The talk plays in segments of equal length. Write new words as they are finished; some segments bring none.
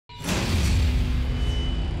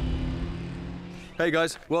Hey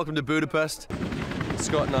guys, welcome to Budapest.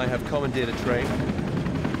 Scott and I have commandeered a train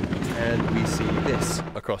and we see this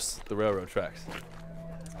across the railroad tracks.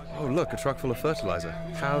 Oh look, a truck full of fertilizer.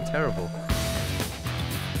 How terrible.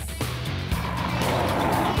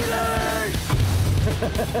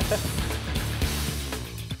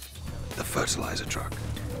 The fertilizer truck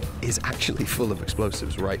is actually full of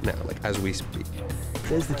explosives right now, like as we speak.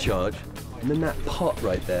 There's the charge, and then that pot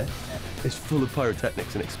right there is full of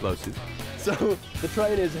pyrotechnics and explosives. So the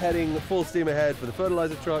train is heading full steam ahead for the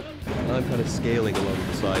fertilizer truck. I'm kind of scaling along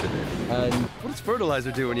the side of it. And what does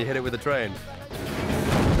fertilizer do when you hit it with a train?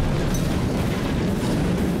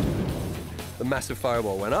 The massive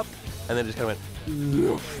fireball went up, and then just kind of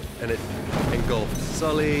went, and it engulfed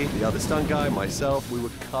Sully, the other stunt guy, myself. We were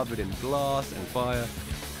covered in glass and fire.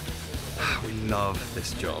 We love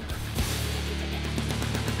this job.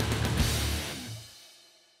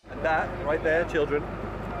 And that, right there, children,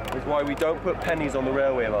 is why we don't put pennies on the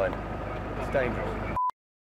railway line. It's dangerous.